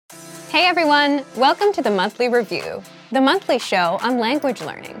Hey everyone! Welcome to the Monthly Review, the monthly show on language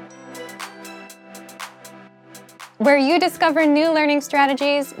learning, where you discover new learning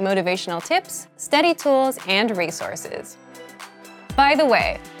strategies, motivational tips, study tools, and resources. By the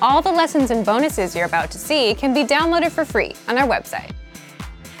way, all the lessons and bonuses you're about to see can be downloaded for free on our website.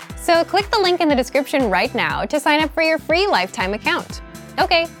 So click the link in the description right now to sign up for your free lifetime account.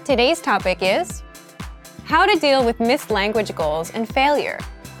 Okay, today's topic is how to deal with missed language goals and failure.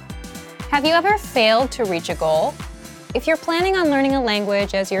 Have you ever failed to reach a goal? If you're planning on learning a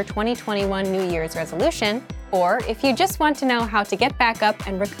language as your 2021 New Year's resolution, or if you just want to know how to get back up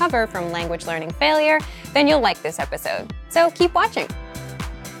and recover from language learning failure, then you'll like this episode. So keep watching.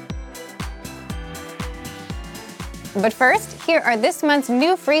 But first, here are this month's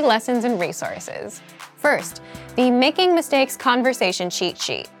new free lessons and resources. First, the Making Mistakes Conversation Cheat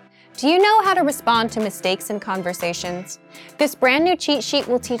Sheet. Do you know how to respond to mistakes in conversations? This brand new cheat sheet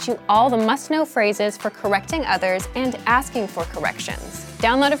will teach you all the must-know phrases for correcting others and asking for corrections.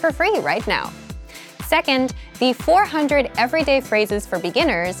 Download it for free right now. Second, the 400 Everyday Phrases for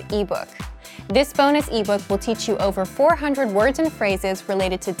Beginners ebook. This bonus ebook will teach you over 400 words and phrases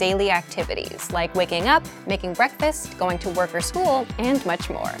related to daily activities like waking up, making breakfast, going to work or school, and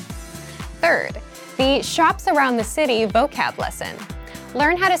much more. Third, the Shops Around the City vocab lesson.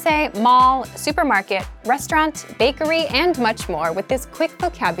 Learn how to say mall, supermarket, restaurant, bakery, and much more with this quick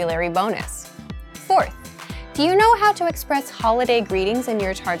vocabulary bonus. Fourth, do you know how to express holiday greetings in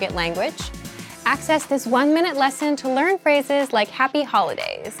your target language? Access this 1-minute lesson to learn phrases like Happy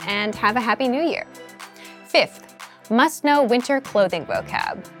Holidays and Have a Happy New Year. Fifth, must-know winter clothing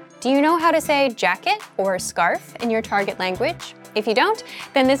vocab. Do you know how to say jacket or scarf in your target language? If you don't,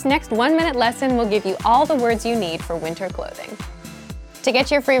 then this next 1-minute lesson will give you all the words you need for winter clothing. To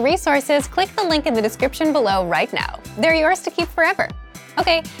get your free resources, click the link in the description below right now. They're yours to keep forever.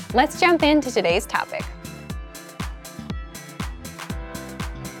 Okay, let's jump into today's topic.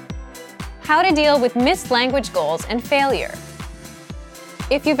 How to deal with missed language goals and failure.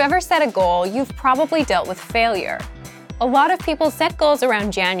 If you've ever set a goal, you've probably dealt with failure. A lot of people set goals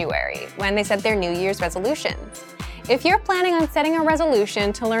around January, when they set their New Year's resolutions. If you're planning on setting a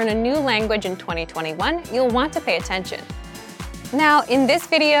resolution to learn a new language in 2021, you'll want to pay attention. Now, in this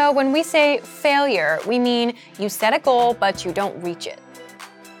video, when we say failure, we mean you set a goal, but you don't reach it.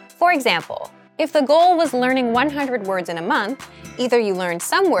 For example, if the goal was learning 100 words in a month, either you learned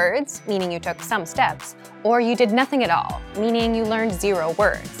some words, meaning you took some steps, or you did nothing at all, meaning you learned 0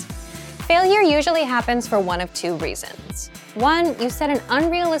 words. Failure usually happens for one of 2 reasons. One, you set an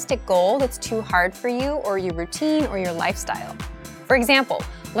unrealistic goal that's too hard for you or your routine or your lifestyle. For example,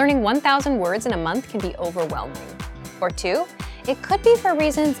 learning 1,000 words in a month can be overwhelming. Or 2, it could be for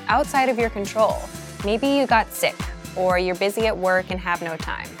reasons outside of your control. Maybe you got sick, or you're busy at work and have no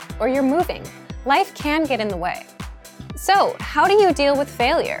time, or you're moving. Life can get in the way. So, how do you deal with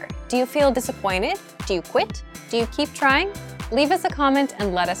failure? Do you feel disappointed? Do you quit? Do you keep trying? Leave us a comment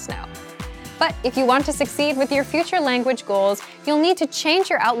and let us know. But if you want to succeed with your future language goals, you'll need to change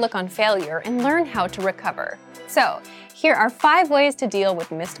your outlook on failure and learn how to recover. So, here are 5 ways to deal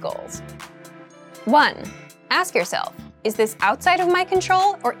with missed goals. 1. Ask yourself, is this outside of my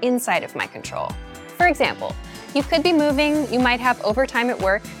control or inside of my control? For example, you could be moving, you might have overtime at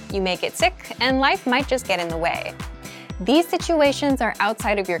work, you may get sick, and life might just get in the way. These situations are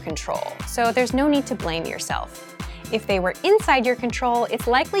outside of your control, so there's no need to blame yourself. If they were inside your control, it's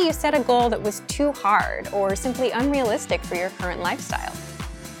likely you set a goal that was too hard or simply unrealistic for your current lifestyle.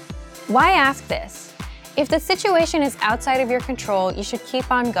 Why ask this? If the situation is outside of your control, you should keep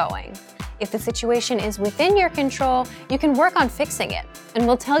on going. If the situation is within your control, you can work on fixing it, and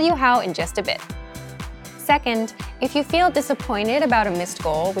we'll tell you how in just a bit. Second, if you feel disappointed about a missed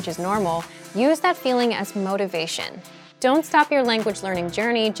goal, which is normal, use that feeling as motivation. Don't stop your language learning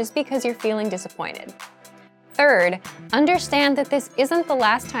journey just because you're feeling disappointed. Third, understand that this isn't the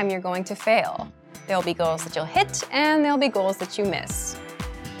last time you're going to fail. There'll be goals that you'll hit, and there'll be goals that you miss.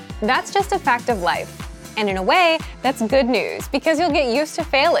 That's just a fact of life. And in a way, that's good news because you'll get used to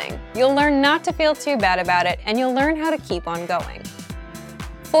failing. You'll learn not to feel too bad about it, and you'll learn how to keep on going.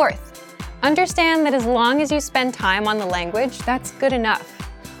 Fourth, understand that as long as you spend time on the language, that's good enough.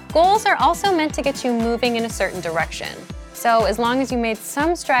 Goals are also meant to get you moving in a certain direction. So as long as you made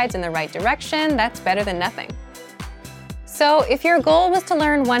some strides in the right direction, that's better than nothing. So if your goal was to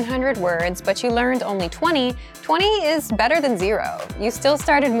learn 100 words, but you learned only 20, 20 is better than 0. You still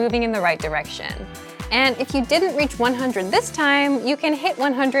started moving in the right direction. And if you didn't reach 100 this time, you can hit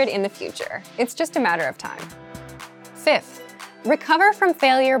 100 in the future. It's just a matter of time. Fifth, recover from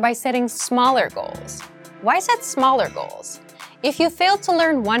failure by setting smaller goals. Why set smaller goals? If you failed to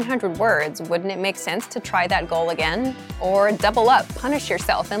learn 100 words, wouldn't it make sense to try that goal again? Or double up, punish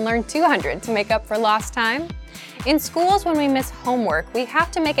yourself, and learn 200 to make up for lost time? In schools, when we miss homework, we have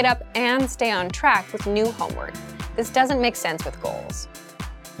to make it up and stay on track with new homework. This doesn't make sense with goals.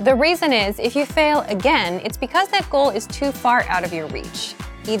 The reason is, if you fail again, it's because that goal is too far out of your reach.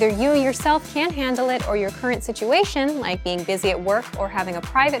 Either you yourself can't handle it, or your current situation, like being busy at work or having a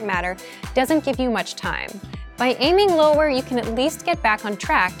private matter, doesn't give you much time. By aiming lower, you can at least get back on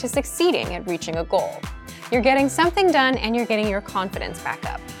track to succeeding at reaching a goal. You're getting something done and you're getting your confidence back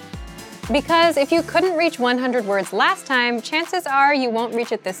up. Because if you couldn't reach 100 words last time, chances are you won't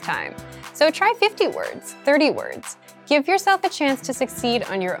reach it this time. So try 50 words, 30 words. Give yourself a chance to succeed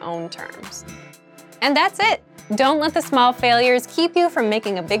on your own terms. And that's it. Don't let the small failures keep you from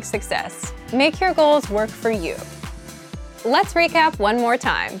making a big success. Make your goals work for you. Let's recap one more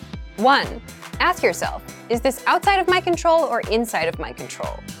time. 1. Ask yourself, is this outside of my control or inside of my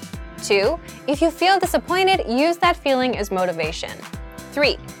control? 2. If you feel disappointed, use that feeling as motivation.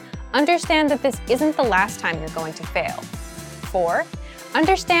 3. Understand that this isn't the last time you're going to fail. 4.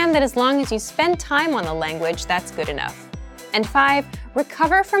 Understand that as long as you spend time on the language, that's good enough. And 5.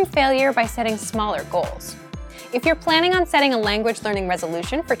 Recover from failure by setting smaller goals. If you're planning on setting a language learning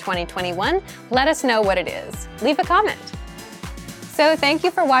resolution for 2021, let us know what it is. Leave a comment. So thank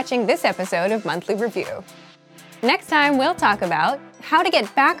you for watching this episode of Monthly Review. Next time, we'll talk about how to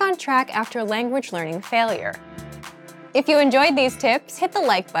get back on track after language learning failure. If you enjoyed these tips, hit the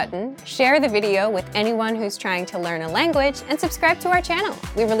like button, share the video with anyone who's trying to learn a language, and subscribe to our channel.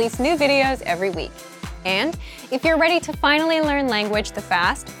 We release new videos every week. And if you're ready to finally learn language the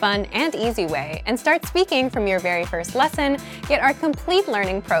fast, fun, and easy way, and start speaking from your very first lesson, get our complete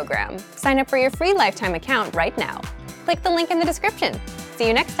learning program. Sign up for your free lifetime account right now. Click the link in the description. See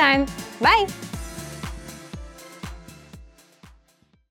you next time. Bye!